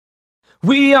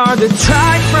We are the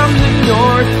tribe from the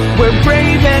north, we're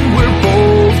brave and we're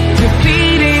bold.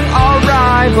 Defeating our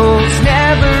rivals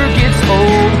never gets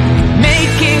old.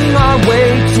 Making our way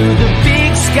to the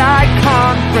Big Sky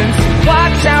Conference.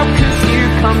 Watch out, 'cause here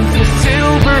comes the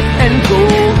silver and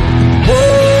gold.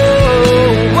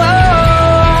 Whoa,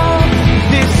 whoa.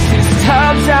 This is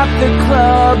Tubbs at the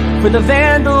club for the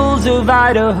Vandals of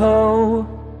Idaho.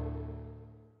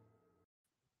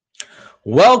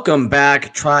 Welcome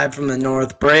back, Tribe from the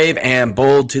North, brave and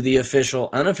bold, to the unofficial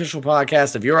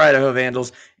podcast of your Idaho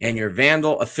Vandals and your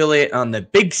Vandal affiliate on the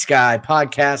Big Sky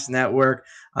Podcast Network.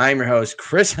 I'm your host,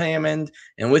 Chris Hammond,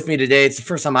 and with me today, it's the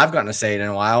first time I've gotten to say it in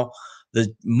a while,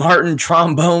 the Martin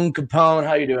Trombone Capone.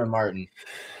 How you doing, Martin?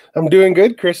 I'm doing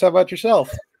good, Chris. How about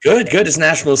yourself? Good. It's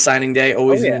National Signing Day.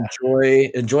 Always an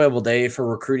enjoyable day for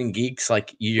recruiting geeks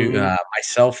like you,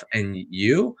 myself, and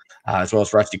you. As well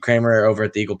as Rusty Kramer over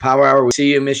at the Eagle Power Hour. We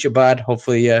see you, miss you, bud.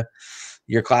 Hopefully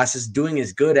your class is doing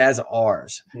as good as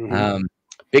ours.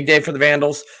 Big day for the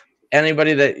Vandals.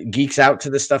 Anybody that geeks out to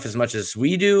this stuff as much as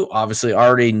we do obviously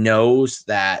already knows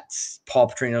that Paul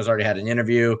Petrino's already had an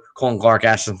interview. Colin Clark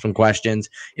asked him some questions.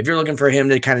 If you're looking for him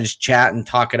to kind of just chat and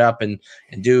talk it up and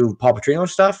do Paul Petrino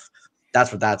stuff,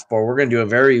 that's what that's for. We're going to do a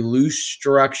very loose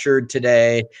structured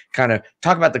today, kind of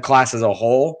talk about the class as a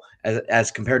whole as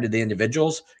compared to the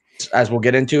individuals. As we'll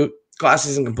get into, class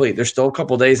isn't complete. There's still a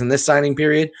couple days in this signing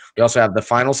period. We also have the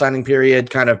final signing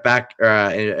period kind of back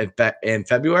in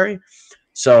February.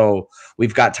 So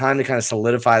we've got time to kind of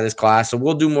solidify this class. So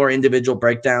we'll do more individual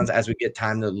breakdowns as we get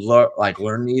time to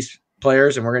learn these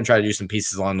players, and we're going to try to do some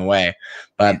pieces along the way.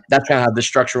 But that's kind of how the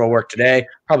structure will work today.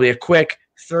 Probably a quick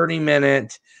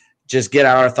 30-minute, just get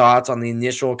our thoughts on the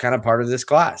initial kind of part of this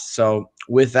class. So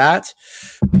with that,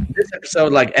 this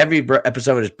episode, like every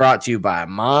episode, is brought to you by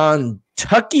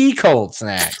Montucky Cold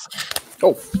Snacks.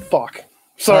 Oh, fuck.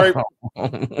 Sorry.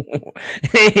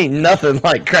 Ain't nothing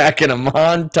like cracking a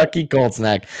Montucky Cold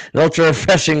Snack. An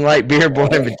ultra-refreshing light beer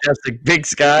born in majestic Big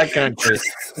Sky country.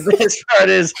 The best part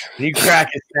is, when you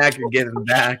crack a snack, you're getting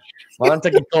back.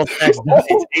 Montucky Cold Snacks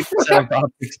donates 8% of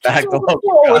optics back to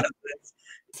local causes.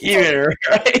 Even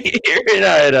right here in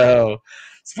Idaho.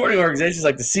 Supporting organizations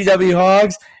like the CW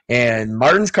Hogs and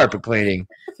Martin's Carpet Cleaning.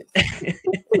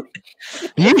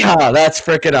 Yeah, that's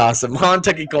freaking awesome.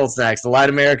 Montucky Cold Snacks, the light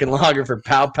American lager for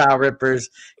pow rippers,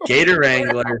 gator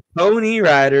wranglers, pony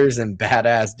riders, and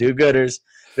badass do-gooders.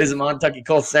 Visit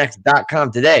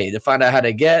MontuckyColdSnacks.com today to find out how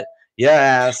to get your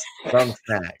ass some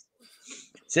snacks.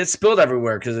 See, it's spilled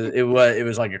everywhere because it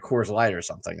was like a Coors Light or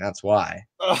something. That's why.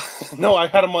 No, I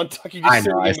had a Montucky just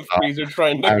sitting in the freezer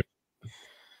trying to.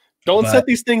 Don't set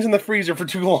these things in the freezer for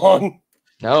too long.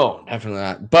 No, definitely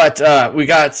not. But we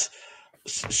got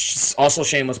also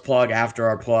shameless plug after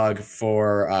our plug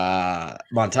for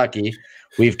Montucky.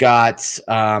 We've got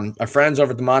our friends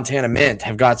over at the Montana Mint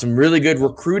have got some really good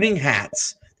recruiting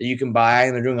hats that you can buy,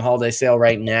 and they're doing a holiday sale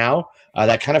right now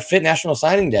that kind of fit National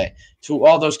Signing Day. To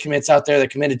all those commits out there that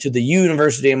committed to the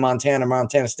University of Montana,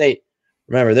 Montana State.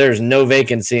 Remember, there's no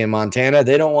vacancy in Montana.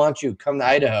 They don't want you. Come to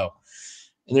Idaho.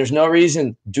 And there's no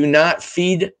reason. Do not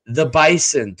feed the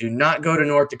bison. Do not go to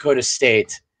North Dakota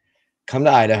State. Come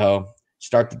to Idaho.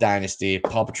 Start the dynasty.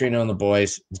 Paul Petrino and the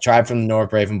boys. The Tribe from the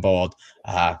North, brave and bold.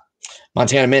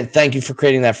 Montana Mint, thank you for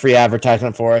creating that free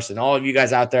advertisement for us. And all of you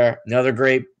guys out there, another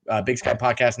great Big Sky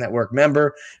Podcast Network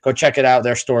member. Go check it out.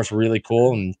 Their store's really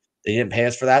cool. And they didn't pay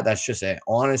us for that. That's just an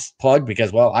honest plug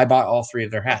because, well, I bought all three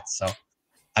of their hats. So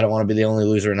I don't want to be the only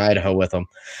loser in Idaho with them.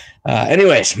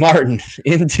 Anyways, Martin,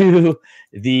 into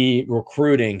the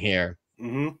recruiting here.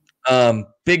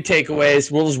 Big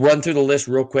takeaways. We'll just run through the list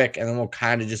real quick, and then we'll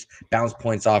kind of just bounce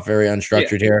points off very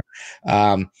unstructured here.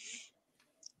 I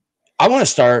want to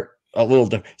start a little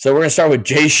different. So we're going to start with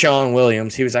Jay Sean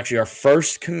Williams. He was actually our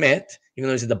first commit, even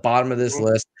though he's at the bottom of this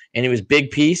list. And he was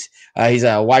big piece. He's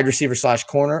a wide receiver /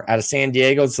 corner out of San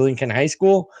Diego, it's Lincoln High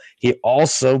School. He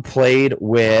also played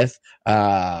with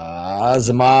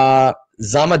Zama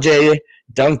J.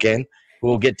 Duncan, who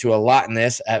we'll get to a lot in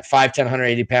this, at 5'10",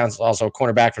 180 pounds, also a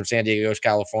cornerback from San Diego,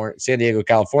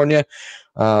 California.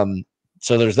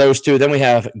 So there's those two. Then we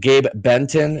have Gabe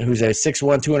Benton, who's a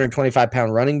 6'1",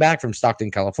 225-pound running back from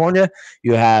Stockton, California.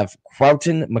 You have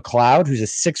Quentin McLeod, who's a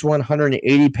 6'1",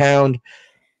 180-pound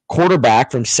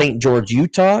quarterback from St. George,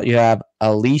 Utah. You have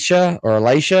Elisha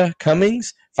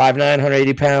Cummings, 5'9",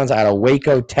 180 pounds, out of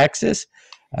Waco, Texas.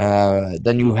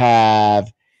 Then you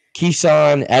have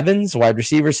Keeson Evans, wide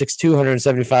receiver, 6'2",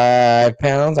 175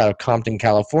 pounds, out of Compton,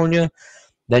 California.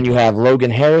 Then you have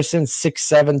Logan Harrison,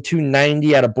 6'7",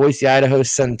 290, out of Boise, Idaho,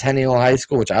 Centennial High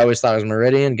School, which I always thought was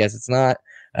Meridian. Guess it's not.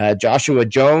 Joshua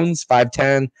Jones,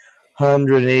 5'10",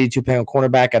 182-pound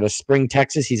cornerback out of Spring,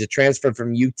 Texas. He's a transfer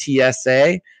from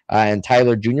UTSA and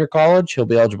Tyler Junior College. He'll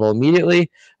be eligible immediately.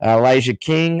 Elijah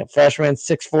King, freshman,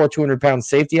 6'4", 200-pound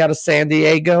safety out of San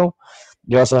Diego.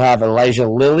 You also have Elijah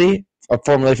Lilly,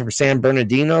 formerly from San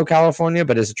Bernardino, California,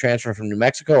 but is a transfer from New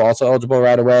Mexico, also eligible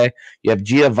right away. You have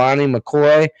Giovanni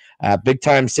McCoy,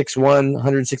 big-time 6'1",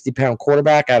 160-pound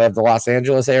quarterback out of the Los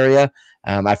Angeles area.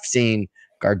 I've seen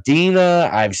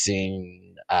Gardena. I've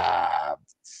seen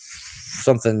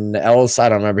something else. I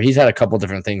don't remember. He's had a couple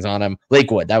different things on him.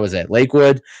 Lakewood, that was it.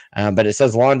 Lakewood, but it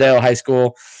says Lawndale High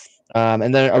School.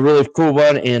 And then a really cool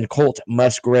one in Colt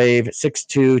Musgrave,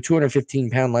 6'2",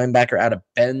 215-pound linebacker out of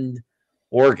Bend,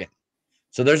 Oregon.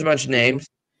 So there's a bunch of names,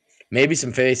 maybe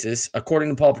some faces. According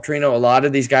to Paul Petrino, a lot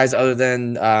of these guys, other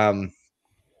than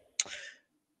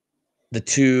the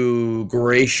two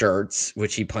gray shirts,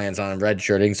 which he plans on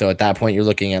redshirting. So at that point, you're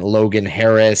looking at Logan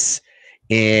Harris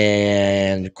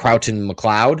and Crowton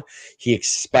McLeod. He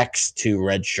expects to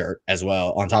redshirt as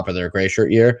well on top of their gray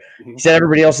shirt year. He said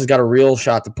everybody else has got a real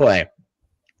shot to play,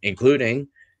 including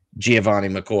Giovanni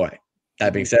McCoy.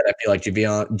 That being said, I feel like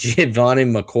Giovanni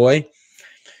McCoy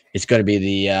is going to be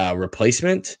the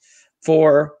replacement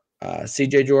for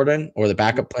CJ Jordan, or the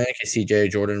backup plan in case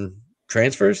CJ Jordan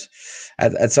transfers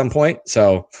at some point.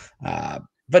 So,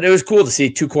 but it was cool to see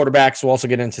two quarterbacks. We'll also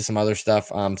get into some other stuff.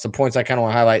 Some points I kind of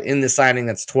want to highlight in the signing.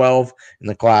 That's 12 in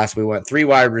the class. We went 3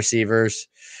 wide receivers,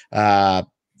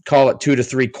 call it 2 to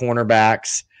 3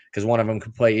 cornerbacks, because one of them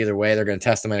could play either way. They're going to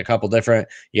test them in a couple different.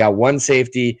 You got 1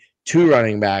 safety, 2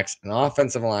 running backs, an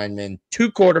offensive lineman,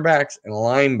 2 quarterbacks, and a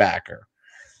linebacker.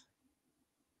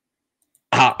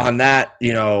 On that,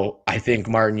 I think,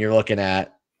 Martin, you're looking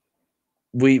at,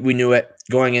 we knew it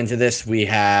going into this. We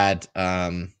had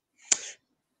Jalen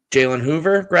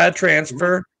Hoover, grad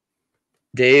transfer,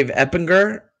 Dave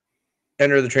Eppinger,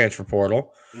 enter the transfer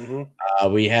portal.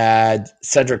 We had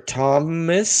Cedric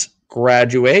Thomas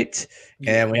graduate,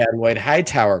 and we had White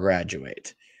Hightower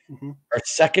graduate. Our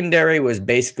secondary was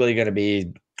basically going to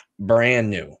be brand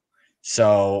new.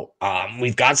 So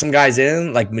we've got some guys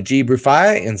in, like Majib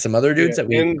Rufai and some other dudes and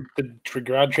the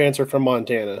grad transfer from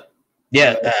Montana.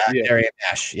 Daryn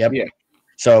Ash. Yep. Yeah.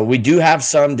 So we do have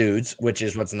some dudes, which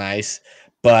is what's nice.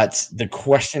 But the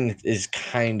question is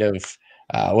kind of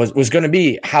was going to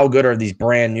be, how good are these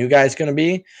brand new guys going to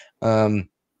be? And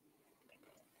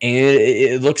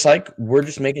it looks like we're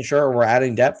just making sure we're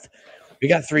adding depth. We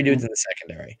got 3 dudes in the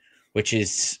secondary, which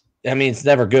is, it's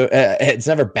never good. It's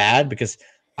never bad, because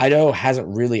Idaho hasn't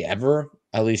really ever,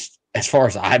 at least as far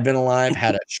as I've been alive,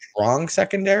 had a strong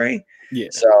secondary. Yeah.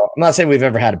 So I'm not saying we've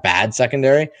ever had a bad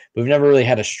secondary. We've never really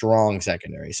had a strong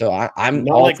secondary. So I'm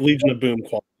not like Legion of Boom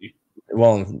quality.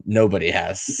 Well, nobody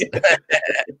has. The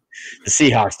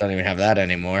Seahawks don't even have that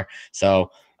anymore. So,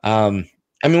 what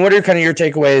are kind of your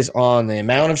takeaways on the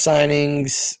amount of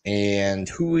signings and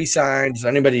who we signed? Is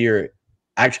there anybody you're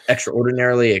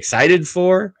extraordinarily excited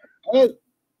for?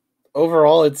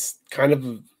 Overall, it's kind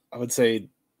of, I would say,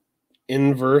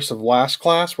 inverse of last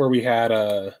class, where we had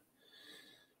the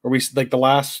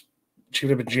last, should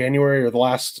have been January, or the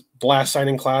last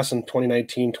signing class in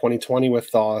 2019, 2020 with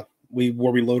where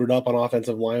we loaded up on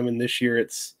offensive linemen. This year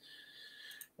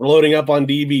we're loading up on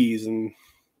DBs, and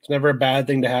it's never a bad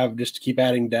thing to have, just to keep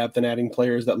adding depth and adding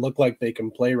players that look like they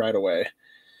can play right away.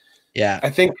 Yeah. I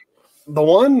think the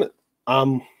one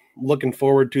I'm looking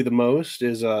forward to the most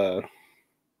is we'll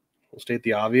state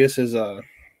the obvious, is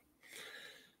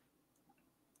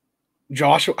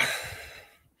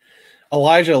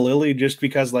Elijah Lilly, just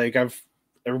because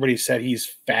everybody said he's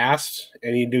fast,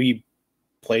 and he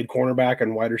played cornerback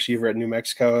and wide receiver at New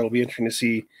Mexico. It'll be interesting to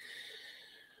see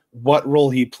what role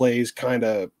he plays, kind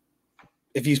of,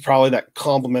 if he's probably that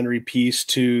complementary piece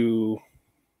to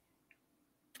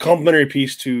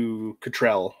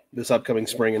Cottrell this upcoming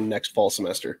spring and next fall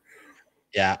semester.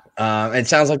 Yeah, it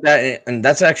sounds like that, and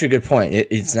that's actually a good point.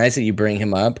 It's nice that you bring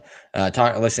him up.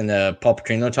 Listen to Paul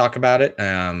Petrino talk about it.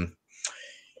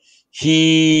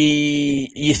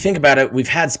 You think about it, we've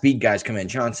had speed guys come in.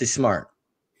 Chauncey Smart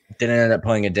didn't end up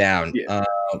pulling it down. Yeah.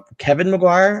 Kevin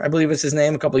McGuire, I believe was his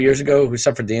name, a couple of years ago, who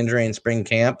suffered the injury in spring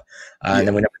camp, and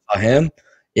then we never saw him.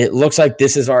 It looks like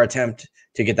this is our attempt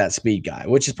to get that speed guy,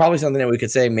 which is probably something that we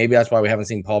could say maybe that's why we haven't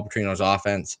seen Paul Petrino's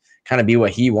offense kind of be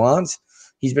what he wants.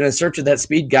 He's been in search of that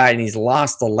speed guy, and he's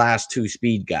lost the last 2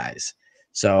 speed guys.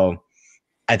 So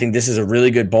I think this is a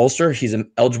really good bolster. He's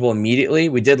eligible immediately.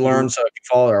 We did learn, so if you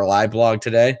follow our live blog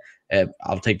today,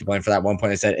 I'll take the blame for that. One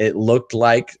point I said it looked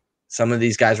like some of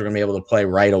these guys were going to be able to play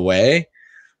right away.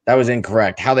 That was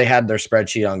incorrect. How they had their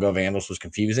spreadsheet on Go Vandals was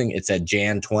confusing. It said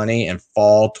Jan 20 and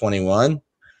fall 21.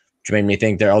 which made me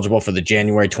think they're eligible for the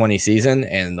January 20 season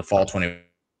and the fall 21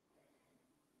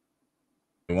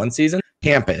 season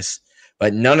campus,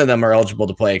 but none of them are eligible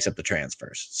to play except the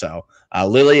transfers. So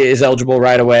Lily is eligible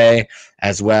right away,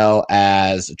 as well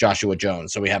as Joshua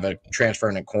Jones. So we have a transfer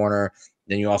in a corner.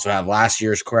 Then you also have last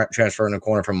year's transfer in a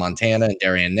corner from Montana and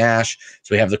Daryn Nash.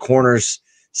 So we have the corners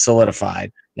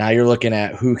solidified. Now you're looking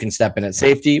at who can step in at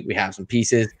safety. We have some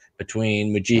pieces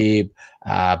between Mujib,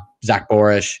 Zach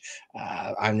Borish.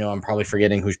 I know I'm probably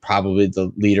forgetting who's probably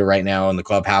the leader right now in the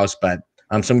clubhouse, but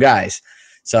some guys.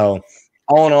 So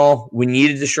all in all, we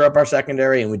needed to shore up our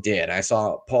secondary, and we did. I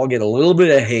saw Paul get a little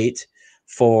bit of hate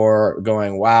for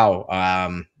going, wow,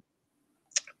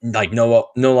 like no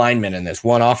linemen in this.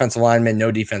 One offensive lineman,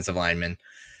 no defensive lineman.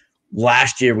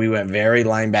 Last year, we went very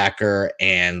linebacker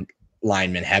and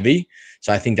lineman heavy.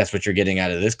 So I think that's what you're getting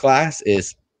out of this class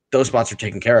is those spots are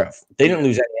taken care of. They didn't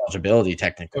lose any eligibility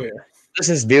technically. Oh, yeah. This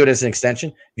is viewed as an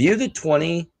extension. View the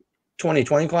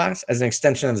 2020 class as an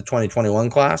extension of the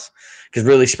 2021 class because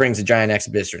really spring's a giant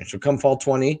exhibition. So come fall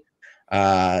 20,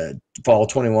 fall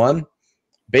 21,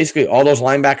 basically all those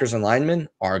linebackers and linemen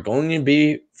are going to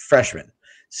be freshmen.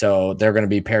 So they're going to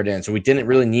be paired in. So we didn't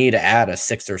really need to add a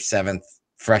 6th or 7th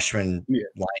freshman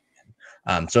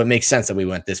lineman. So it makes sense that we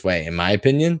went this way, in my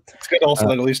opinion. It's good also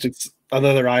that at least it's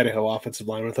another Idaho offensive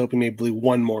line with hoping maybe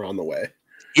one more on the way.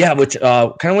 Yeah, which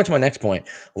kind of went to my next point.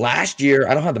 Last year,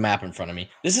 I don't have the map in front of me.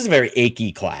 This is a very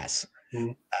achy class.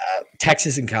 Mm-hmm.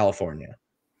 Texas and California.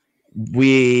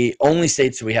 We only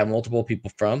states we have multiple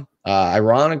people from.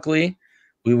 Ironically,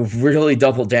 we really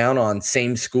doubled down on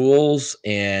same schools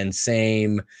and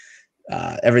same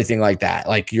everything like that.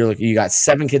 Like you got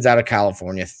 7 kids out of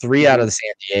California, 3 out of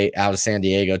San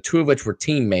Diego, 2 of which were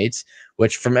teammates.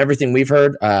 Which, from everything we've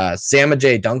heard, Sama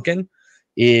J. Duncan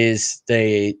is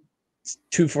the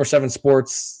 247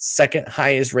 Sports second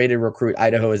highest rated recruit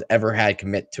Idaho has ever had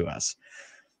commit to us.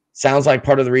 Sounds like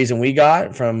part of the reason we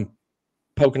got from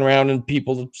poking around in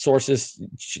people's sources,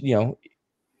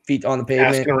 feet on the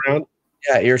pavement, asking around,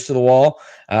 ears to the wall.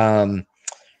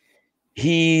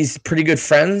 He's pretty good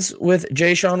friends with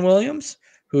Jay Sean Williams,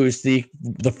 who's who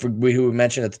we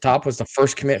mentioned at the top was the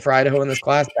first commit for Idaho in this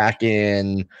class back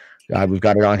in. We've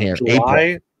got it on here.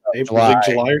 July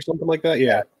or something like that.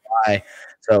 Yeah. July.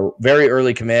 So very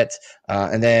early commit.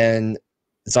 And then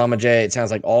Sama J, it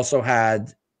sounds like also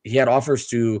had offers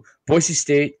to Boise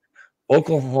State,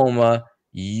 Oklahoma,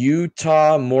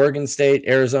 Utah, Morgan State,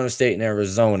 Arizona State, and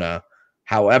Arizona.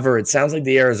 However, it sounds like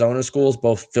the Arizona schools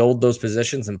both filled those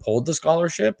positions and pulled the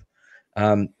scholarship.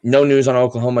 No news on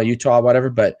Oklahoma, Utah, whatever.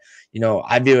 But,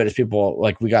 I view it as people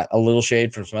like we got a little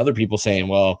shade from some other people saying,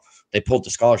 well, they pulled the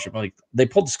scholarship. Like they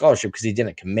pulled the scholarship because he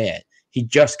didn't commit. He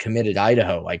just committed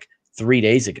Idaho like 3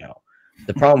 days ago.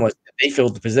 The problem was they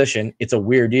filled the position. It's a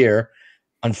weird year.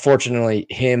 Unfortunately,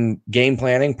 him game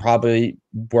planning probably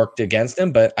worked against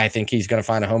him, but I think he's going to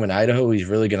find a home in Idaho he's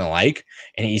really going to like,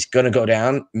 and he's going to go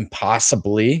down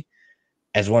possibly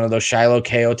as one of those Shiloh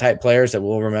KO type players that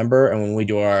we'll remember. And when we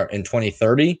do in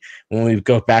 2030, when we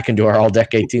go back and do our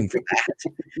all-decade team for that,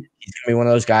 he's going to be one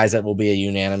of those guys that will be a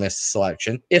unanimous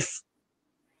selection if,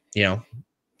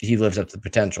 he lives up to the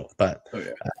potential. But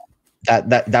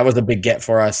that was a big get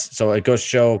for us. So it goes to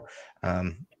show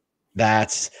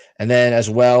that. And then as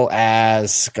well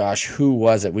as, who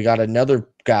was it? We got another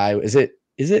guy. Is it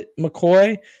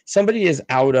McCoy? Somebody is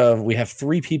out of. We have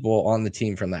 3 people on the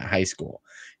team from that high school,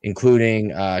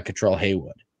 including Cottrell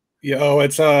Haywood. Yeah,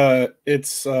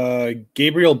 it's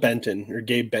Gabriel Benton or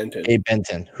Gabe Benton. Gabe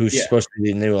Benton, who's supposed to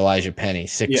be the new Elijah Penny,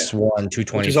 6'1",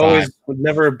 225. Which is always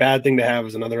never a bad thing to have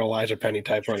as another Elijah Penny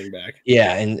type running back.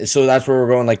 Yeah, and so that's where we're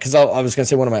going. Like, because I was going to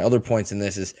say one of my other points in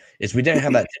this is we didn't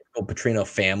have that typical Petrino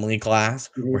family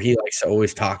class where he likes to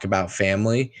always talk about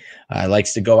family.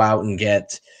 Likes to go out and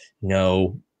get,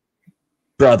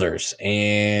 brothers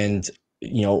and,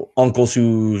 uncles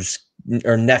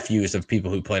or nephews of people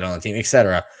who played on the team,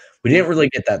 etc. We didn't really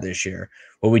get that this year.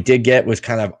 What we did get was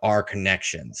kind of our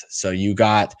connections. So you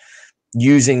got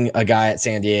using a guy at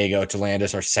San Diego to land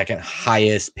us our second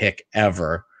highest pick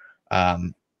ever.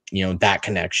 That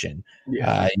connection.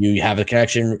 Yeah. You have a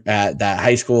connection at that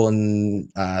high school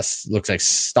in looks like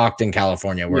Stockton,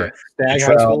 California, where Stag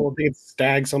High School. I think it's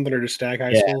Stag something or just Stag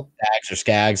High School. Stags or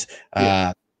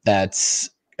Skags.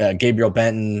 That's Gabriel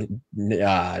Benton,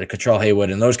 Cottrell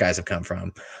Haywood, and those guys have come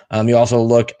from. You also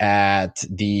look at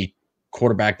the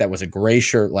quarterback that was a gray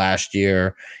shirt last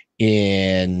year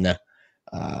in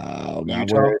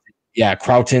Crowton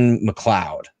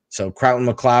McLeod. So Crowton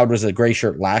McLeod was a gray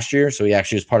shirt last year, so he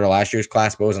actually was part of last year's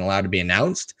class, but wasn't allowed to be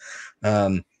announced.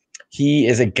 He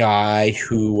is a guy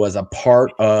who was a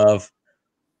part of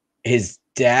his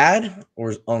dad or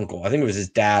his uncle, I think it was his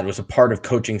dad, was a part of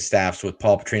coaching staffs with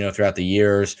Paul Petrino throughout the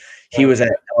years. He was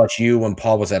at LSU when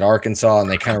Paul was at Arkansas, and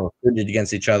they kind of recruited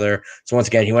against each other. So once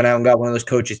again, he went out and got one of those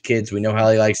coaches' kids. We know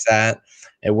how he likes that.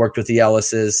 It worked with the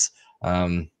Ellises.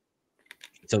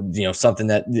 So, something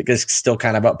that is still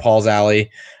kind of up Paul's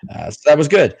alley. So that was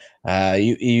good.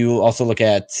 You also look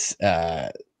at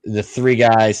the three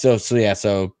guys. So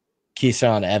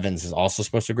Keyshawn Evans is also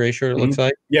supposed to gray shirt, it looks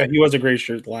like. Yeah, he was a gray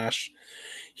shirt last.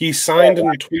 He signed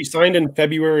in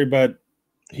February, but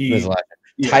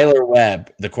Tyler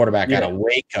Webb, the quarterback out of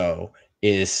Waco,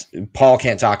 Paul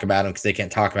can't talk about him because they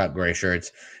can't talk about gray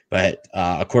shirts. But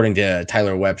according to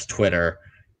Tyler Webb's Twitter,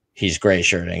 he's gray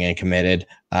shirting and committed.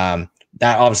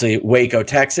 That obviously Waco,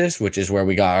 Texas, which is where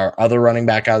we got our other running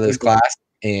back out of this class.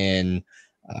 In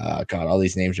God, all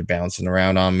these names are bouncing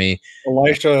around on me.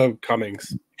 Elisha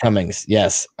Cummings,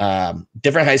 yes.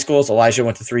 Different high schools. Elijah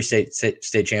went to 3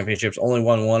 state championships, only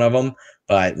won one of them,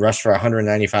 but rushed for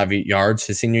 195 yards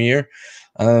his senior year.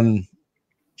 But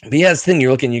yeah, this thing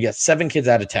you get 7 kids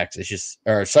out of Texas,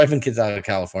 7 kids out of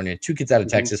California, 2 kids out of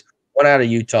Texas, 1 out of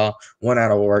Utah, 1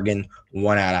 out of Oregon,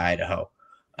 1 out of Idaho.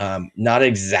 Not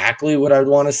exactly what I'd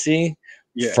want to see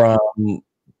from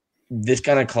this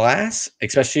kind of class,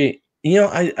 especially,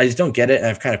 I just don't get it. And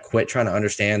I've kind of quit trying to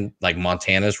understand like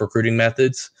Montana's recruiting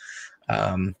methods.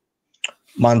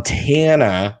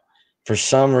 Montana, for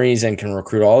some reason, can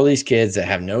recruit all these kids that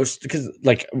have because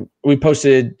like we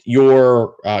posted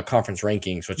your conference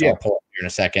rankings, which I'll pull up here in a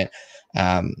second.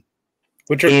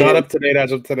 Which are not up to date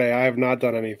as of today. I have not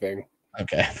done anything.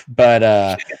 Okay. But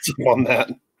on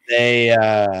that. They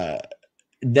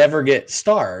never get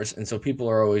stars. And so people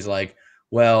are always like,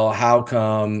 well, how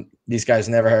come these guys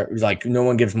never, like, no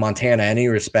one gives Montana any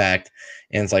respect?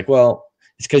 And it's like, well,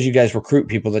 it's because you guys recruit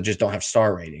people that just don't have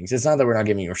star ratings. It's not that we're not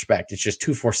giving you respect. It's just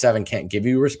 247 can't give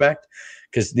you respect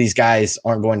because these guys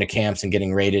aren't going to camps and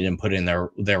getting rated and put in their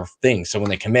things. So when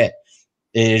they commit,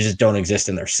 they just don't exist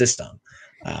in their system.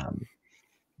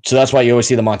 So that's why you always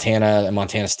see the Montana and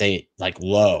Montana State like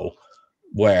low,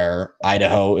 where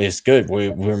Idaho is good.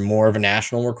 We're more of a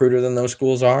national recruiter than those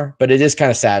schools are. But it is kind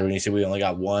of sad when you see we only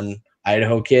got 1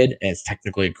 Idaho kid, and it's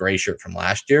technically a gray shirt from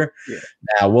last year. Yeah.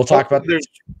 Now we'll talk about there's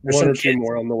 1 or 2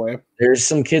 more on the way. There's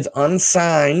some kids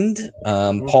unsigned.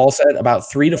 Paul said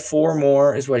about 3 to 4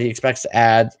 more is what he expects to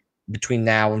add between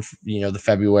now and the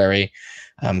February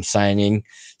signing.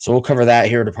 So we'll cover that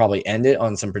here to probably end it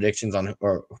on some predictions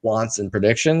or wants and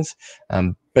predictions.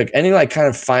 But any like kind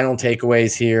of final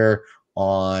takeaways here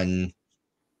on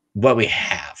what we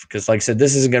have, because like I said,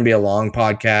 this isn't going to be a long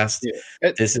podcast.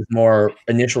 This is more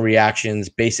initial reactions,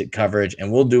 basic coverage, and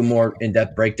we'll do more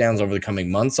in-depth breakdowns over the coming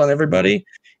months on everybody,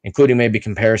 including maybe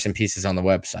comparison pieces on the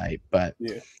website. But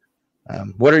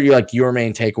what are your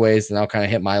main takeaways? And I'll kind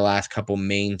of hit my last couple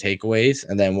main takeaways,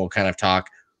 and then we'll kind of talk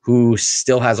who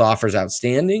still has offers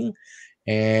outstanding,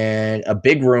 and a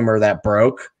big rumor that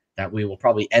broke that we will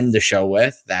probably end the show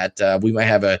with, that we might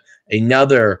have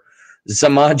another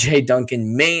Zamaje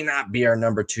Duncan may not be our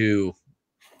number 2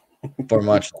 for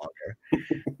much longer.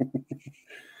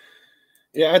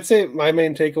 Yeah, I'd say my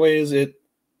main takeaway is it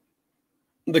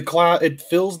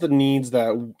fills the needs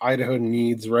that Idaho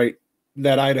needs, right?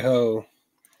 That Idaho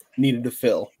needed to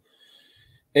fill.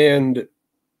 And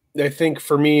I think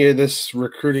for me, this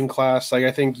recruiting class, like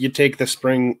I think you take the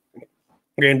spring,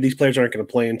 and these players aren't going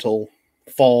to play until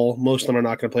fall. Most of them are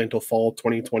not going to play until fall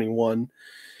 2021.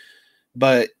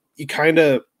 But you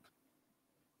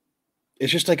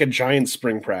it's just like a giant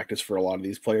spring practice for a lot of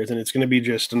these players, and it's going to be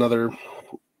just I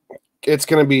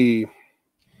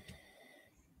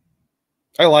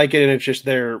like it, and it's just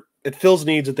it fills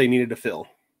needs that they needed to fill.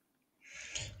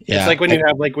 Yeah. It's like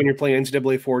when you're playing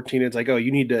NCAA 14, it's like, oh,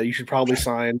 you should probably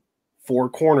sign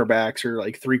 4 cornerbacks or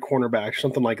like 3 cornerbacks,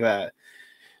 something like that.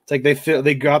 It's like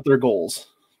they got their goals.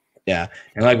 Yeah.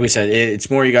 And like we said, it's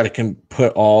more, you got to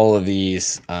put all of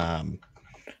these,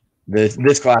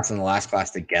 this class and the last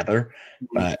class together.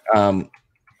 But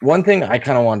one thing I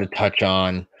kind of wanted to touch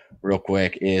on real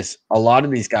quick is a lot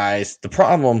of these guys, the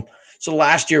problem. So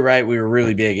last year, right, we were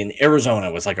really big, and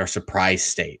Arizona was like our surprise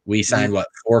state. We signed 4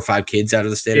 or 5 kids out of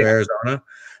the state of Arizona.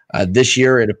 This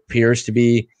year, it appears to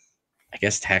be, I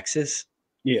guess, Texas.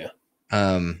 Yeah.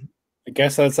 I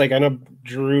guess that's like, I know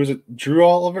Drew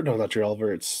Oliver. No, not Drew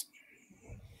Oliver. I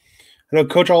know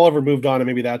Coach Oliver moved on, and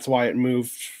maybe that's why it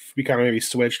moved. We kind of maybe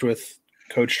switched with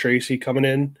Coach Tracy coming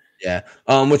in. Yeah.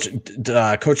 Which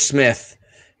Coach Smith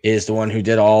is the one who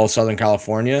did all Southern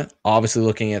California. Obviously,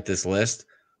 looking at this list,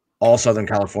 all Southern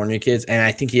California kids, and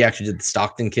I think he actually did the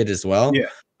Stockton kid as well. Yeah.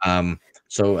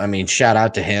 So I mean, shout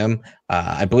out to him.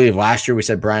 I believe last year we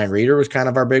said Brian Reeder was kind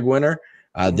of our big winner.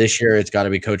 This year, it's got to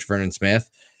be Coach Vernon Smith.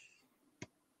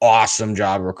 Awesome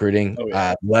job recruiting. Oh,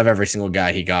 yeah. Love every single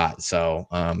guy he got. So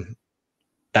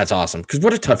that's awesome. Because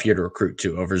what a tough year to recruit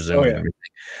too over Zoom and everything.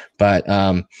 But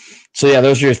so yeah,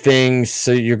 those are your things.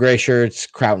 So your gray shirts,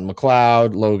 Crowton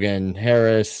McLeod, Logan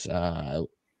Harris, and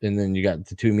then you got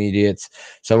the two immediates.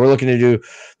 So we're looking to do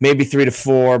maybe 3 to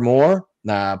 4 more.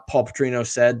 Paul Petrino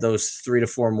said those 3 to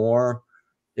 4 more.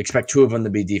 Expect 2 of them to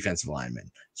be defensive linemen.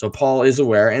 So Paul is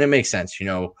aware, and it makes sense.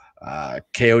 Coyote's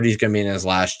going to be in his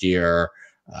last year.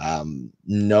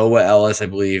 Noah Ellis, I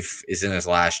believe, is in his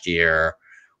last year.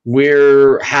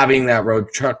 We're having that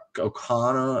road truck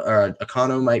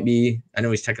O'Connor might be. I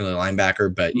know he's technically a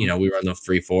linebacker, but we run the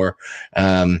 3-4.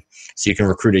 So you can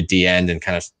recruit a D end and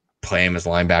kind of play him as a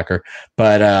linebacker.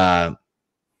 But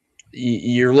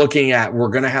you're looking at, we're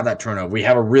going to have that turnover. We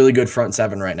have a really good front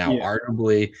seven right now,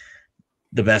 arguably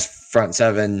the best front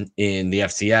seven in the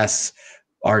FCS,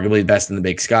 arguably the best in the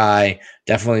Big Sky,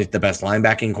 definitely the best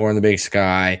linebacking core in the Big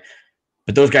Sky.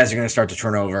 But those guys are going to start to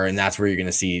turn over, and that's where you're going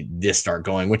to see this start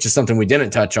going, which is something we didn't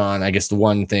touch on. I guess the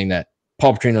one thing that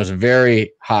Paul Petrino is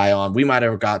very high on, we might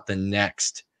have got the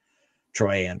next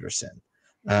Troy Anderson.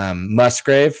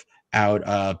 Musgrave out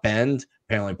of Bend,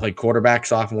 apparently played quarterback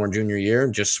sophomore and junior year,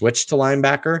 just switched to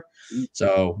linebacker.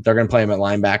 So they're going to play him at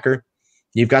linebacker.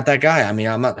 You've got that guy. I mean,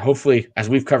 I'm not, hopefully, as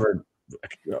we've covered,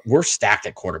 we're stacked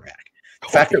at quarterback. The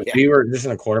fact that we were just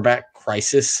in a quarterback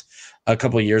crisis a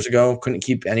couple of years ago, couldn't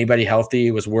keep anybody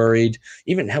healthy, was worried.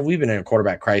 Even have we been in a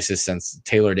quarterback crisis since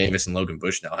Taylor Davis and Logan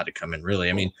Bushnell had to come in, really.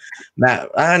 I mean, Matt,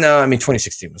 I don't know. I mean,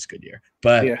 2016 was a good year.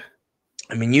 But,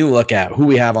 I mean, you look at who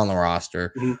we have on the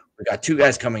roster. We got 2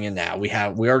 guys coming in now. We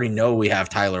already know we have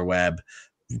Tyler Webb,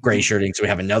 gray shirting, so we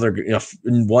have another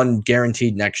one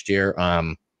guaranteed next year.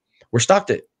 We're stocked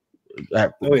at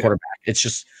quarterback. It's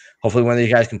just hopefully one of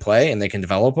these guys can play and they can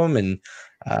develop them, and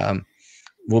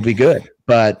we'll be good.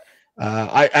 But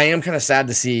I am kind of sad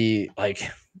to see,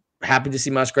 happy to see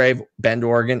Musgrave, Bend,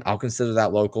 Oregon. I'll consider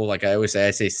that local. Like I always say,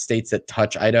 I say states that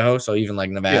touch Idaho. So even like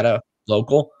Nevada,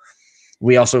 local.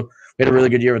 We had a really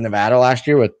good year with Nevada last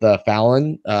year with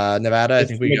Fallon, Nevada. I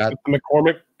think we got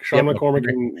Sean McCormick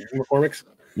and McCormick's.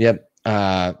 Yep.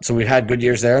 So we had good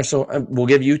years there. So we'll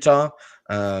give Utah.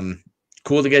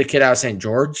 Cool to get a kid out of St.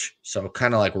 George. So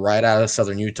kind of like right out of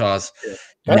Southern Utah's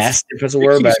nest, if it's a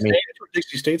word. But I mean, that's where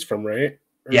Dixie State's from, right?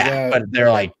 But they're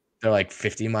like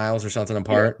 50 miles or something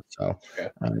apart. So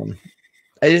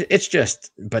it's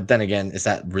just, but then again, is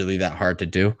that really that hard to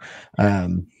do?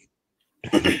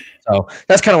 So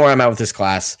that's kind of where I'm at with this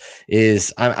class.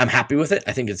 Is I'm happy with it.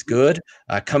 I think it's good.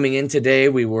 Coming in today,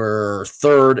 we were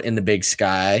 3rd in the Big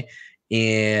Sky,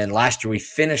 and last year we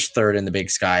finished 3rd in the Big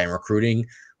Sky in recruiting.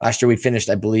 Last year we finished,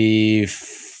 I believe,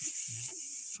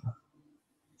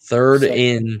 3rd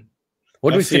in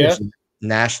what did we finish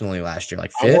nationally last year?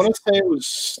 Like 5th? I want to say it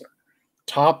was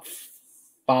top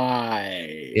 5.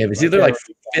 Yeah, it was either like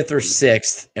 5th or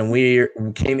 6th, and we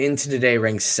came into today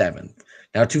ranked 7th.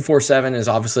 Now 247 is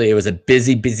obviously, it was a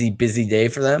busy day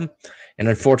for them, and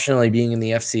unfortunately, being in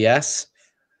the FCS,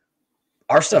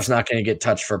 our stuff's not going to get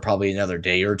touched for probably another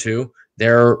day or 2.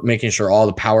 They're making sure all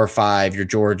the Power 5, your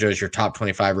Georgias, your top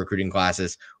 25 recruiting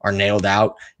classes are nailed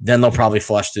out. Then they'll probably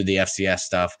flush through the FCS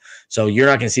stuff. So you're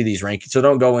not going to see these rankings. So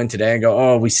don't go in today and go,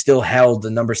 oh, we still held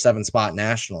the number 7 spot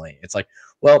nationally. It's like,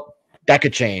 well, that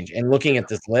could change. And looking at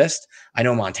this list, I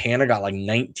know Montana got like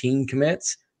 19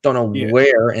 commits. Don't know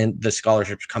where and the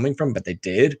scholarships coming from, but they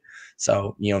did.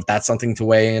 So, that's something to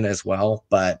weigh in as well.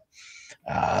 But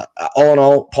all in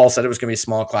all, Paul said it was going to be a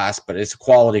small class, but it's a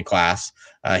quality class.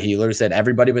 He literally said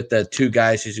everybody but the 2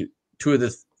 guys, 2 of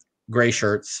the gray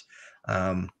shirts,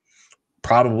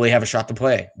 probably have a shot to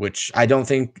play, which I don't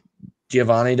think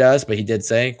Giovanni does, but he did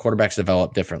say quarterbacks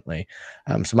develop differently.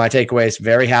 So my takeaway is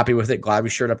very happy with it. Glad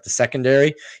we shored up the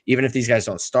secondary. Even if these guys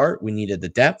don't start, we needed the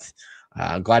depth.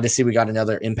 Glad to see we got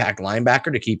another impact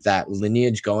linebacker to keep that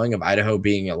lineage going of Idaho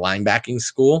being a linebacking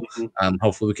school.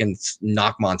 Hopefully we can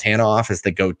knock Montana off as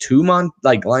the go-to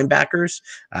linebackers,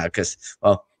 because,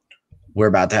 well, we're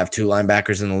about to have 2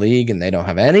 linebackers in the league and they don't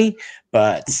have any.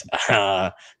 But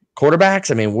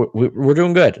quarterbacks, I mean, we're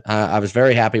doing good. I was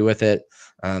very happy with it.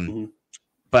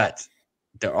 But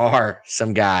there are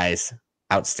some guys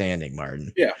outstanding,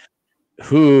 Martin. Yeah.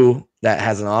 Who that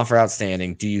has an offer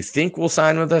outstanding, do you think will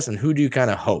sign with us, and who do you kind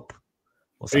of hope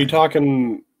will sign? Are you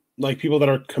talking like people that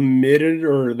are committed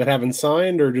or that haven't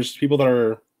signed, or just people that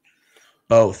are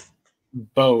both?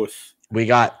 We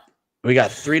got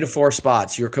 3 to 4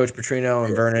 spots. Your Coach Petrino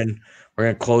and Vernon. We're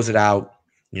going to close it out.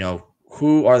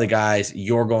 Who are the guys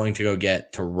you're going to go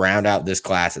get to round out this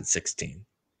class at 16?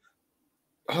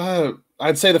 I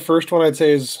I'd say the first one I'd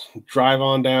say is drive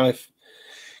on down.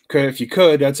 If you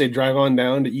could, I'd say drive on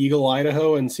down to Eagle,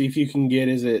 Idaho, and see if you can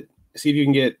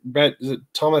get Brett. Is it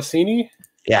Tomasini?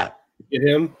 Yeah. Get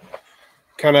him.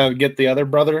 Kind of get the other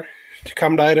brother to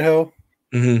come to Idaho.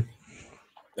 Mm-hmm.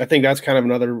 I think that's kind of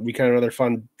another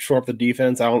fun shore up the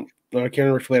defense. I can't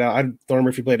remember if he played out. I don't remember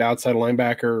if he played outside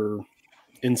linebacker or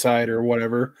inside or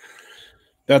whatever.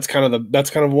 That's kind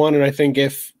of one. And I think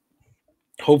if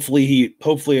hopefully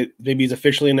maybe he's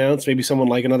officially announced, maybe someone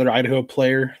like another Idaho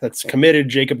player that's committed,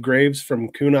 Jacob Graves from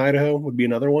Kuna, Idaho would be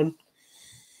another one.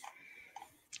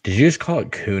 Did you just call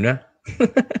it Kuna? I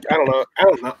don't know.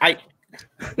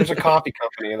 There's a coffee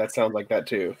company that sounds like that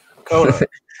too. Kona.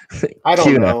 I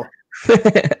don't know.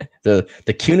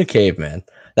 the Kuna caveman.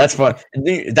 That's fun.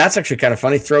 That's actually kind of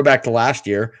funny. Throwback to last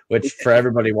year, which for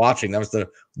everybody watching, that was the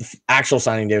actual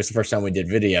signing day. Was the first time we did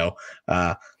video.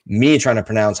 Me trying to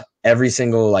pronounce every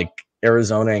single like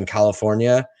Arizona and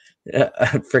California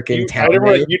freaking town. You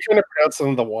trying to pronounce some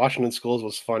of the Washington schools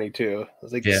was funny too. I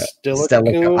was like, yeah,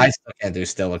 Steilacoom. I still can't do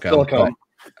Steilacoom.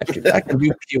 I can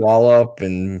do Puyallup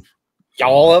and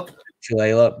Y'all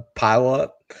Pile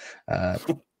Up,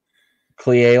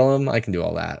 Clealum. I can do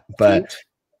all that, but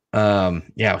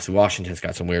yeah. So Washington's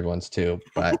got some weird ones too.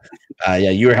 But yeah,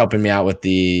 you were helping me out with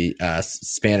the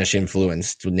Spanish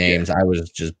influenced names. I was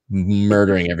just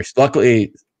murdering every.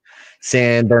 Luckily,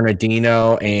 San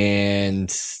Bernardino, and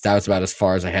that was about as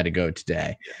far as I had to go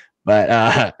today.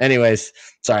 But anyways,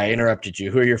 sorry I interrupted you.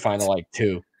 Who are your final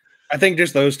two? I think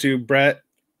just those two, Brett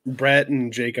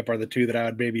and Jacob, are the two that I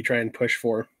would maybe try and push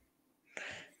for.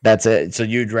 That's it. So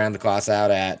you'd round the class out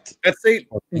at. I'd say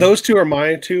those two are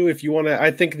my two. If you want to,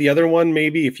 I think the other one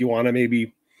maybe if you want to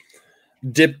maybe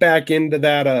dip back into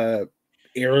that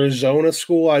Arizona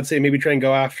school, I'd say maybe try and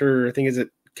go after. I think is it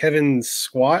Kevin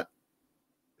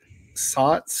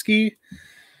Sotsky.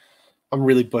 I'm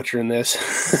really butchering this.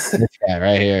 This guy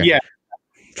right here. Yeah,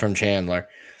 from Chandler.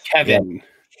 Kevin.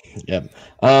 Yep.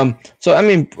 So I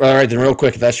mean, all right, then real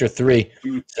quick, if that's your three.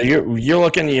 So you're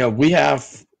looking, we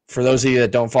have, for those of you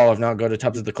that don't follow, if not, go to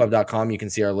tubsoftheclub.com. You can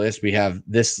see our list. We have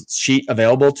this sheet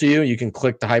available to you. You can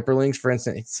click the hyperlinks. For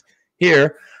instance,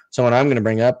 here, someone I'm going to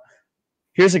bring up.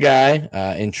 Here's a guy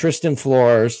in Tristan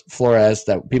Flores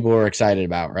that people were excited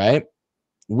about, right?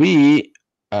 We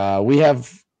have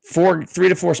 3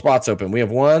 to 4 spots open. We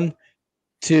have 1,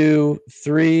 2,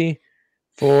 3,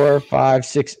 4, 5,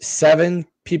 6, 7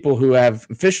 people who have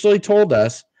officially told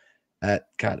us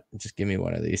God, just give me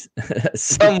one of these.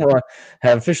 Someone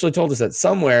have officially told us that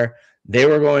somewhere they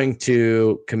were going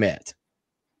to commit.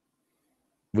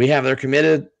 We have their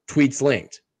committed tweets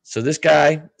linked. So this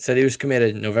guy said he was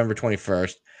committed November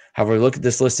 21st. However, we look at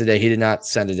this list today. He did not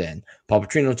send it in. Paul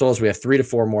Petrino told us we have 3 to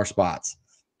 4 more spots.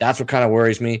 That's what kind of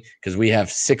worries me because we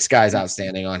have 6 guys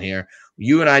outstanding on here.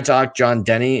 You and I talked. John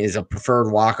Denny is a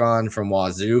preferred walk-on from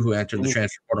Wazoo who entered the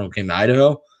transfer portal and came to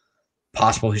Idaho.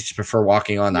 Possible he should prefer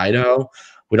walking on Idaho.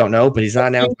 We don't know, but he's not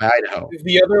announced by Idaho.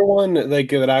 The other one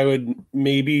that I would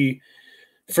maybe,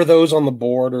 for those on the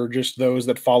board or just those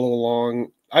that follow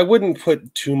along, I wouldn't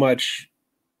put too much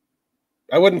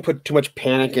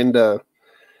panic into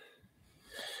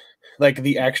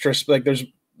the extra.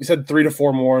 You said 3 to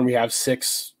 4 more, and we have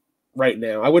 6 right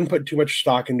now. I wouldn't put too much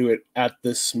stock into it at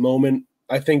this moment.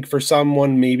 I think for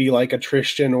someone maybe like a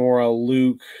Tristan or a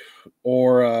Luke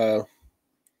or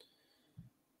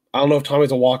I don't know if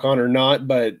Tommy's a walk-on or not,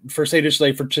 but for say just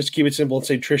keep it simple and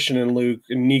say Tristan and Luke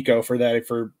and Nico for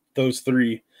those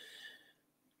 3.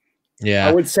 Yeah.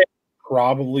 I would say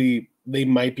probably they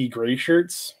might be gray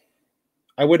shirts.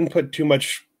 I wouldn't put too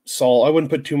much I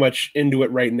wouldn't put too much into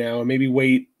it right now. Maybe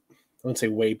wait. I wouldn't say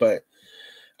wait, but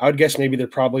I would guess maybe they're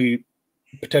probably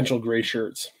potential gray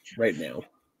shirts right now.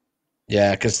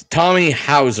 Yeah, because Tommy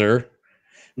Hauser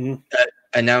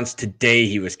announced today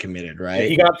he was committed, right? Yeah,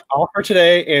 he got the offer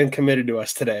today and committed to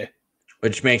us today.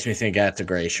 Which makes me think that's a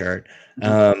gray shirt.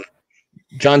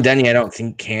 John Denny, I don't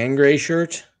think can gray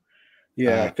shirt.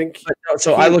 Yeah, I think.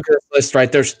 So I look at this list, right?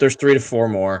 There's 3 to 4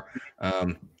 more.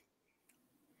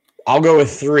 I'll go with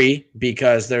 3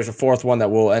 because there's a 4th one that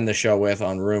we'll end the show with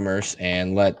on rumors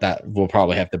and we'll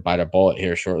probably have to bite a bullet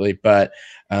here shortly. But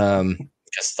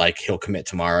just he'll commit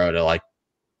tomorrow to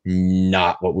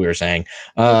not what we were saying.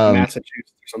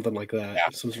 Massachusetts or something like that. Yeah.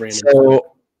 Some random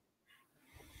so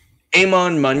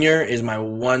Amon Munier is my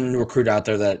one recruit out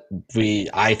there that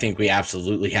I think we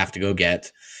absolutely have to go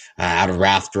get out of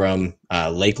Rathdrum,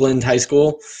 Lakeland High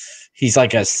School. He's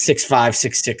like a 6'5",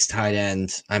 6'6" tight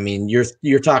end. I mean,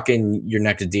 you're talking your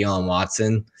next to Deion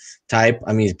Watson type.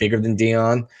 I mean, he's bigger than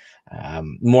Deion.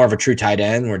 More of a true tight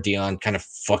end where Deion kind of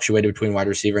fluctuated between wide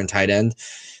receiver and tight end.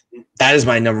 that is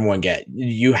my number one get.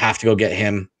 You have to go get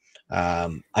him.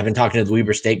 I've been talking to the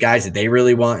Weber State guys that they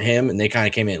really want him, and they kind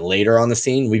of came in later on the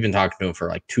scene. We've been talking to him for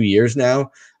like 2 years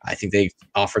now. I think they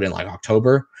offered in like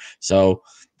October. So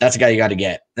that's a guy you got to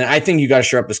get. And I think you got to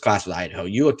shore up this class with Idaho.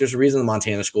 You look, there's a reason the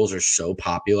Montana schools are so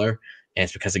popular, and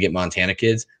it's because they get Montana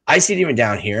kids. I see it even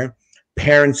down here.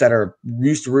 Parents that are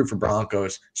used to root for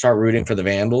Broncos start rooting for the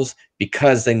Vandals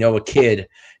because they know a kid,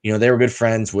 they were good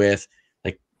friends with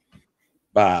like,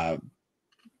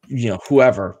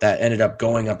 whoever that ended up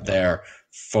going up there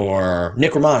for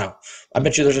Nick Romano. I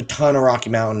bet you there's a ton of Rocky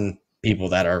Mountain people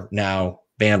that are now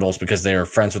Vandals because they're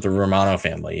friends with the Romano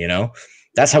family,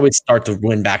 That's how we start to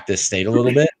win back this state a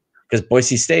little bit, because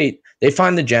Boise State, they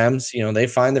find the gems, they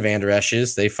find the Van Der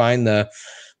Esch's, they find the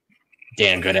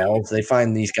Dan Goodells, they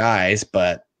find these guys,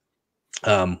 but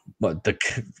let's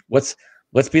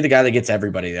be the guy that gets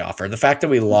everybody the offer. The fact that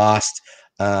we lost,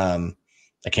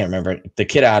 I can't remember the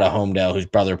kid out of Homedale whose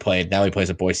brother played. Now he plays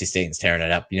at Boise State and is tearing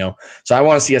it up, So I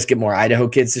want to see us get more Idaho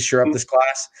kids to shore up this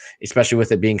class, especially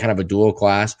with it being kind of a dual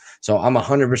class. So I'm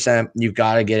 100%. You've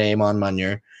got to get Amon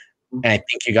Munier, and I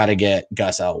think you got to get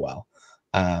Gus Elwell.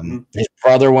 His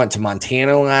brother went to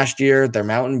Montana last year. They're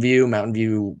Mountain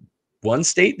View won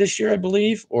state this year, I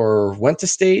believe, or went to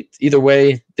state. Either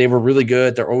way, they were really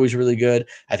good. They're always really good.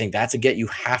 I think that's a get you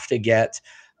have to get.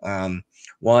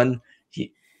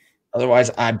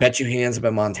 Otherwise, I bet you he ends up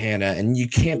at Montana, and you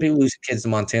can't be losing kids to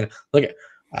Montana. Look at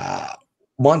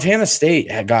Montana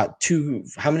State had got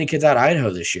how many kids out of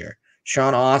Idaho this year?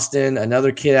 Sean Austin,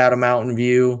 another kid out of Mountain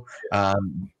View,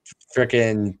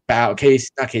 freaking not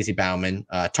Casey Bauman.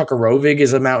 Tucker Rovig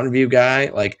is a Mountain View guy.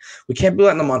 Like, we can't be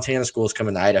letting the Montana schools come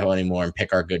into Idaho anymore and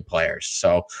pick our good players.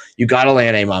 So you got to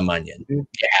land Amon Munier. You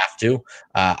have to.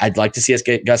 I'd like to see us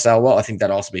get Gus Elwell. I think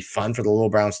that'd also be fun for the Little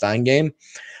Brown Stein game.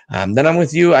 Then I'm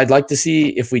with you. I'd like to see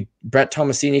if Brett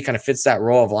Tomasini kind of fits that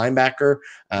role of linebacker.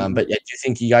 But I do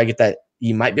think you got to get that.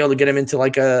 You might be able to get him into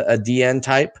like a DN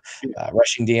type,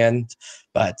 rushing DN.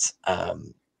 But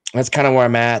that's kind of where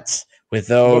I'm at with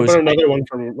those.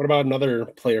 What about another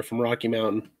player from Rocky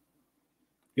Mountain?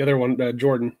 The other one,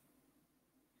 Jordan.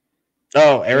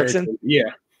 Oh, Erickson?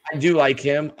 Yeah. I do like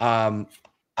him. I'm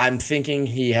thinking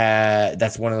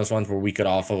that's one of those ones where we could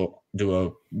also do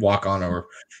a walk-on or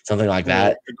something like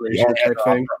that. I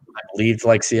believe to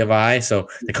like C of I. So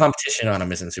the competition on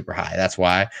him isn't super high. That's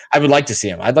why I would like to see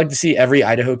him. I'd like to see every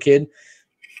Idaho kid.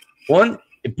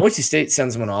 If Boise State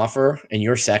sends him an offer and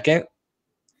you're second,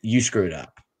 you screwed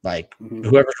up. Like,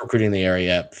 whoever's recruiting the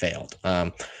area failed.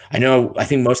 I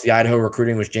think most of the Idaho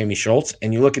recruiting was Jamie Schultz.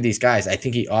 And you look at these guys, I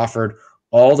think he offered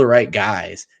all the right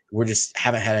guys. We just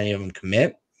haven't had any of them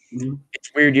commit. It's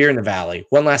a weird year in the Valley.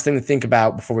 One last thing to think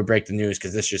about before we break the news,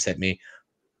 because this just hit me.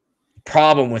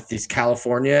 Problem with these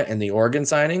California and the Oregon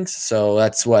signings. So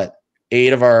that's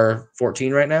 8 of our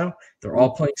 14 right now. They're all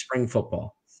playing spring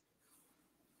football.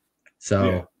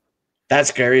 So that's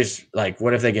scary. Like,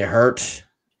 what if they get hurt?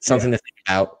 Something to think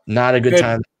about. Not a good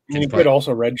time. You could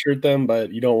also redshirt them,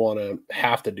 but you don't want to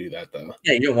have to do that, though.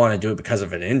 Yeah, you don't want to do it because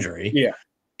of an injury. Yeah.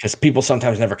 Because people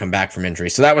sometimes never come back from injury.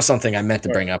 So that was something I meant to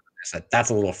bring up. That's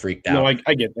a little freaked out. No, I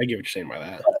get what you're saying by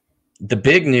that. The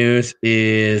big news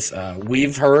is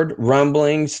we've heard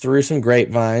rumblings through some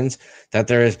grapevines that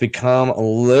there has become a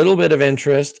little bit of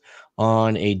interest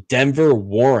on a Denver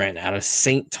Warren out of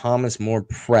St. Thomas More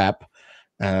Prep.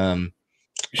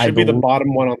 Should be the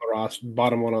bottom one on the roster,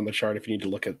 bottom one on the chart if you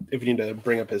need to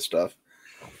bring up his stuff.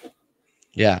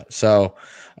 Yeah. So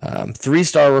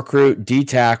 3-star recruit, D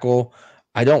tackle.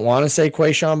 I don't want to say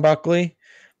Quayshawn Buckley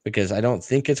because I don't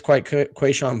think it's quite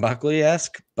Quayshawn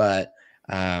Buckley-esque, but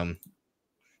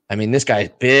this guy's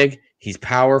big. He's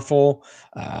powerful.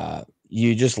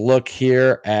 You just look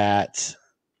here at,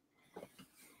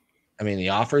 the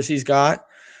offers he's got.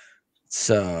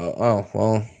 So,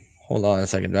 hold on a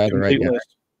second. Right now.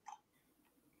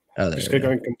 Just click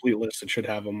on complete list. It should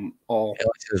have them all.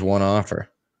 There's one offer.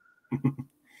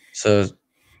 So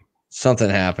something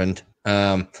happened.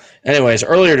 Anyways,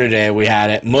 earlier today we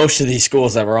had it. Most of these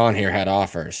schools that were on here had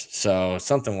offers. So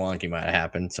something wonky might have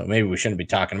happened. So maybe we shouldn't be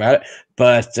talking about it.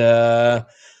 But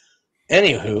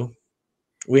anywho,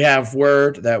 we have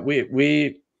word that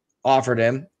we offered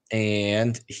him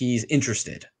and he's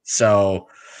interested. So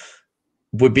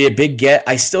would be a big get.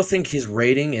 I still think his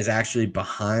rating is actually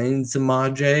behind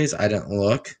Samaje's. I didn't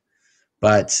look,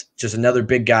 but just another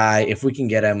big guy. If we can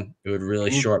get him, it would really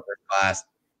short their class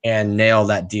and nail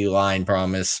that D-line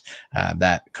promise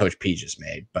that Coach P just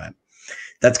made. But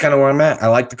that's kind of where I'm at. I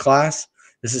like the class.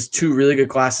 This is 2 really good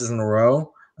classes in a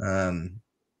row. And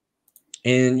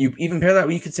you even pair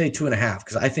that, you could say 2.5,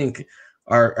 because I think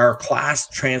our class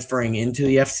transferring into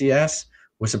the FCS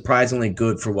was surprisingly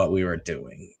good for what we were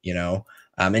doing, you know.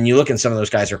 And you look at some of those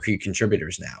guys are key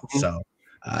contributors now. So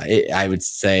I would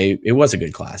say it was a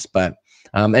good class. But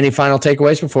any final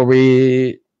takeaways before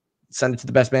we send it to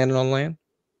the best band on land?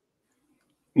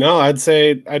 No, I'd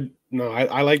say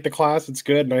I like the class. It's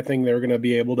good, and I think they're going to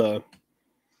be able to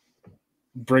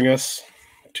bring us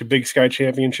to Big Sky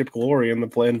Championship glory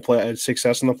and play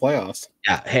success in the playoffs.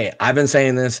 Yeah. Hey, I've been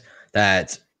saying this,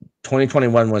 that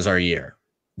 2021 was our year.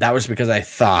 That was because I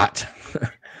thought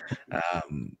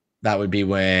that would be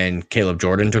when Caleb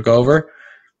Jordan took over.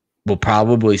 We'll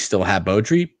probably still have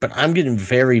Beaudry, but I'm getting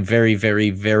very, very, very,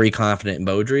 very confident in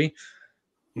Beaudry.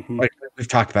 Like we've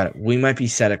talked about it, we might be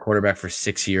set at quarterback for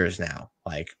 6 years now.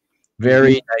 Like,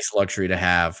 very nice luxury to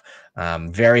have.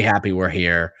 Very happy we're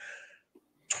here.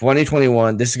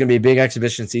 2021, this is going to be a big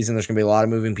exhibition season. There's going to be a lot of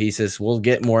moving pieces. We'll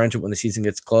get more into it when the season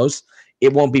gets close.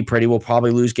 It won't be pretty. We'll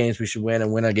probably lose games we should win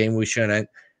and win a game we shouldn't.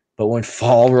 But when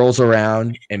fall rolls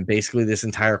around and basically this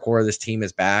entire core of this team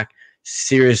is back,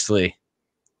 seriously,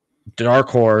 dark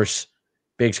horse,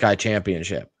 Big Sky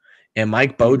Championship. And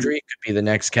Mike Beaudry could be the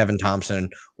next Kevin Thompson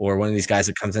or one of these guys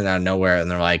that comes in out of nowhere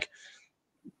and they're like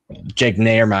Jake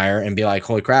Nehemiah and be like,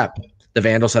 holy crap, the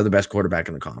Vandals have the best quarterback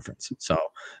in the conference. So,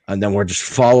 and then we're just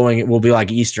following it. We'll be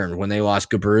like Eastern when they lost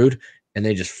Gabrud and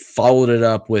they just followed it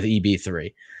up with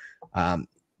EB3.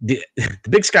 The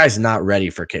Big Sky's not ready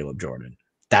for Caleb Jordan.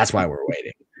 That's why we're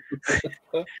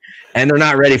waiting. And they're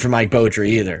not ready for Mike Beaudry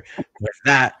either. With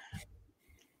that,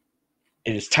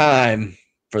 it is time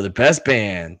for the best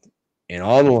band in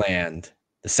all the land,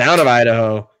 the sound of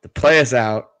Idaho, to play us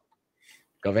out.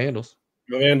 Go Vandals.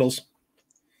 Go Vandals.